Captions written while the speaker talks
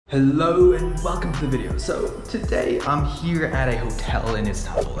Hello and welcome to the video. So today I'm here at a hotel in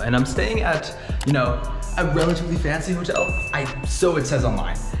Istanbul and I'm staying at, a relatively fancy hotel. So it says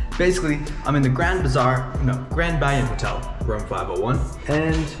online. Basically, I'm in the Grand Bayan Hotel, room 501,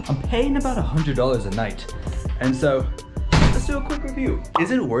 and I'm paying about $100 a night. And so let's do a quick review.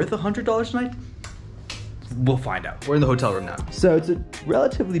 Is it worth $100 a night? We'll find out. We're in the hotel room now. So it's a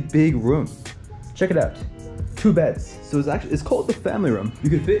relatively big room. Check it out. 2 beds. So it's called the family room.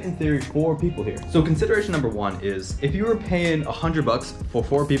 You could fit in theory 4 people here. So consideration number 1 is if you were paying $100 for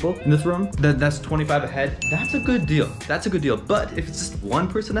 4 people in this room, that's 25 a head. That's a good deal. That's a good deal. But if it's just 1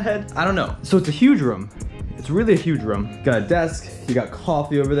 person a head, I don't know. So it's a huge room. It's really a huge room. You got a desk, you got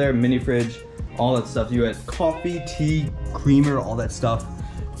coffee over there, mini fridge, all that stuff. You got coffee, tea, creamer, all that stuff.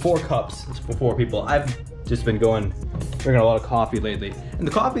 4 cups for 4 people. I've just been drinking a lot of coffee lately. And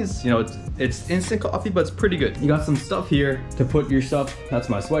the coffee's, it's instant coffee, but it's pretty good. You got some stuff here to put your stuff. That's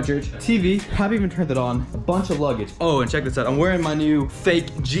my sweatshirt. TV, haven't even turned it on. A bunch of luggage. Oh, and check this out. I'm wearing my new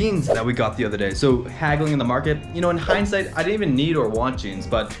fake jeans that we got the other day. So haggling in the market. In hindsight, I didn't even need or want jeans,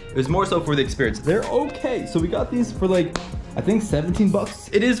 but it was more so for the experience. They're okay. So we got these for I think 17 bucks.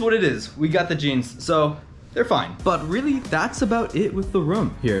 It is what it is. We got the jeans, so they're fine. But really, that's about it with the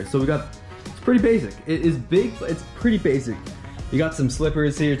room here. So we got, it's pretty basic. It is big, but it's pretty basic. You got some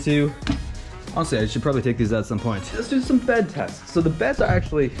slippers here too. Honestly, I should probably take these out at some point. Let's do some bed tests. So the beds are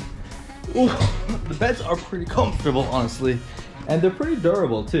actually, the beds are pretty comfortable, honestly. And they're pretty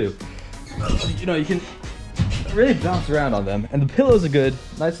durable too. You can really bounce around on them. And the pillows are good,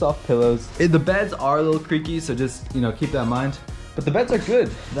 nice soft pillows. The beds are a little creaky, so just, keep that in mind. But the beds are good.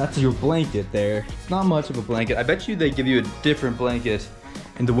 That's your blanket there. It's not much of a blanket. I bet you they give you a different blanket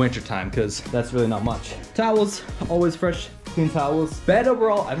in the winter time, because that's really not much. Towels, always fresh, clean towels. Bed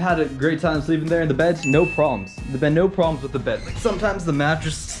overall, I've had a great time sleeping there. In the bed, no problems. There've been no problems with the bed. Sometimes the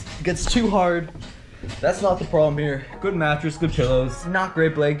mattress gets too hard. That's not the problem here. Good mattress, good pillows. Not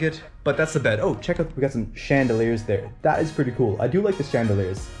great blanket, but that's the bed. Oh, check out, we got some chandeliers there. That is pretty cool. I do like the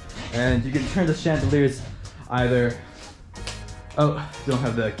chandeliers. And you can turn the chandeliers either, oh, don't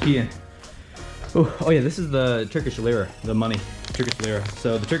have the key in. Oh yeah, this is the Turkish lira, the money, Turkish lira.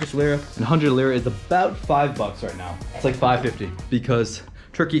 So the Turkish lira, and 100 lira is about $5 right now. It's like $5.50 because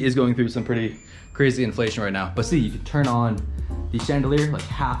Turkey is going through some pretty crazy inflation right now. But see, you can turn on the chandelier, like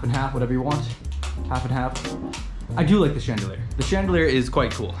half and half, whatever you want. Half and half. I do like the chandelier. The chandelier is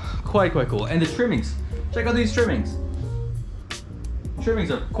quite cool, quite cool. And the trimmings, check out these trimmings. Trimmings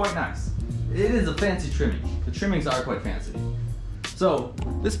are quite nice. It is a fancy trimming. The trimmings are quite fancy. So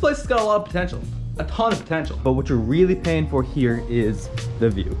this place has got a lot of potential. A ton of potential. But what you're really paying for here is the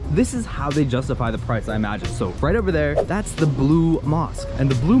view. This is how they justify the price, I imagine. So right over there, that's the Blue Mosque.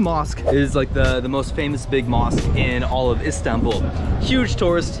 And the Blue Mosque is like the most famous big mosque in all of Istanbul. Huge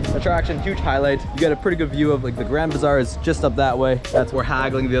tourist attraction, huge highlight. You get a pretty good view of the Grand Bazaar is just up that way. That's where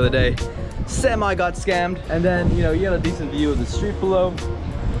haggling the other day. Semi got scammed. And then, you get a decent view of the street below.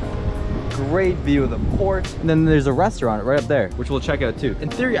 Great view of the port, and then there's a restaurant right up there, which we'll check out too. In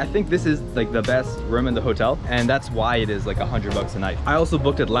theory, I think this is the best room in the hotel, and that's why it is $100 a night. I also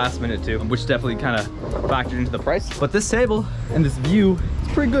booked it last minute too, which definitely kind of factored into the price. But this table and this view is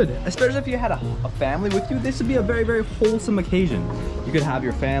pretty good, especially if you had a family with you. This would be a very, very wholesome occasion. You could have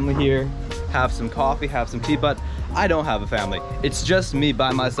your family here, have some coffee, have some tea, but I don't have a family. It's just me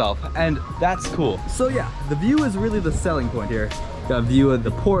by myself, and that's cool. So yeah, the view is really the selling point here. Got a view of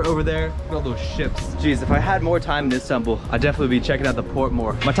the port over there. Look at all those ships. Jeez, if I had more time in Istanbul, I'd definitely be checking out the port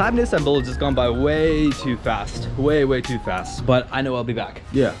more. My time in Istanbul has just gone by way too fast. Way too fast. But I know I'll be back.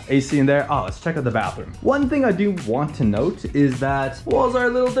 Yeah, AC in there. Oh, let's check out the bathroom. One thing I do want to note is that walls are a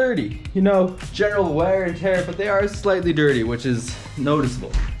little dirty. General wear and tear, but they are slightly dirty, which is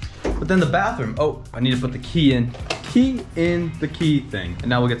noticeable. But then the bathroom, oh, I need to put the key in. Key in the key thing, and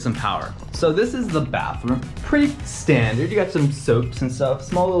now we'll get some power. So this is the bathroom. Pretty standard. You got some soaps and stuff,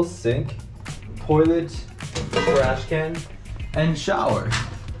 small little sink, toilet, trash can, and shower.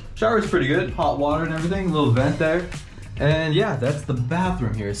 Shower's pretty good, hot water and everything, little vent there. And yeah, that's the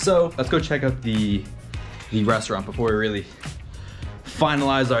bathroom here. So let's go check out the restaurant before we really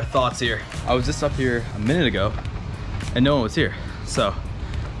finalize our thoughts here. I was just up here a minute ago and no one was here. So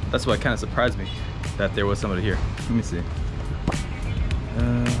that's what kind of surprised me, that there was somebody here. Let me see.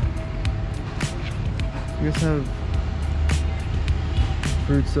 You guys have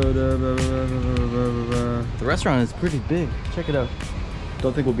fruit soda, blah, blah, blah, blah, blah. The restaurant is pretty big. Check it out.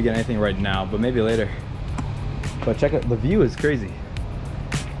 Don't think we'll be getting anything right now, but maybe later. But check out, the view is crazy.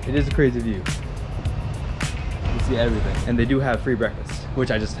 It is a crazy view. You see everything. And they do have free breakfast.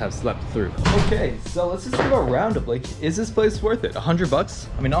 which I just have slept through. Okay, so let's just give a roundup. Like, is this place worth it? $100?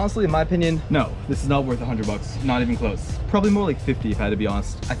 I mean, honestly, in my opinion, no, this is not worth $100. Not even close. Probably more like 50 if I had to be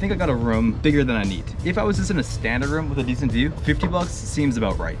honest. I think I got a room bigger than I need. If I was just in a standard room with a decent view, $50 seems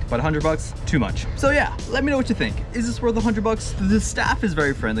about right, but $100, too much. So yeah, let me know what you think. Is this worth $100? The staff is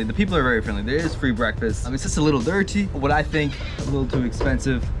very friendly. The people are very friendly. There is free breakfast. It's just a little dirty. What I think, a little too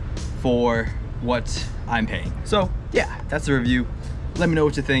expensive for what I'm paying. So yeah, that's the review. Let me know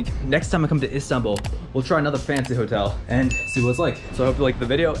what you think. Next time I come to Istanbul, we'll try another fancy hotel and see what it's like. So I hope you liked the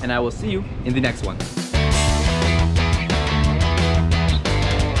video, and I will see you in the next one.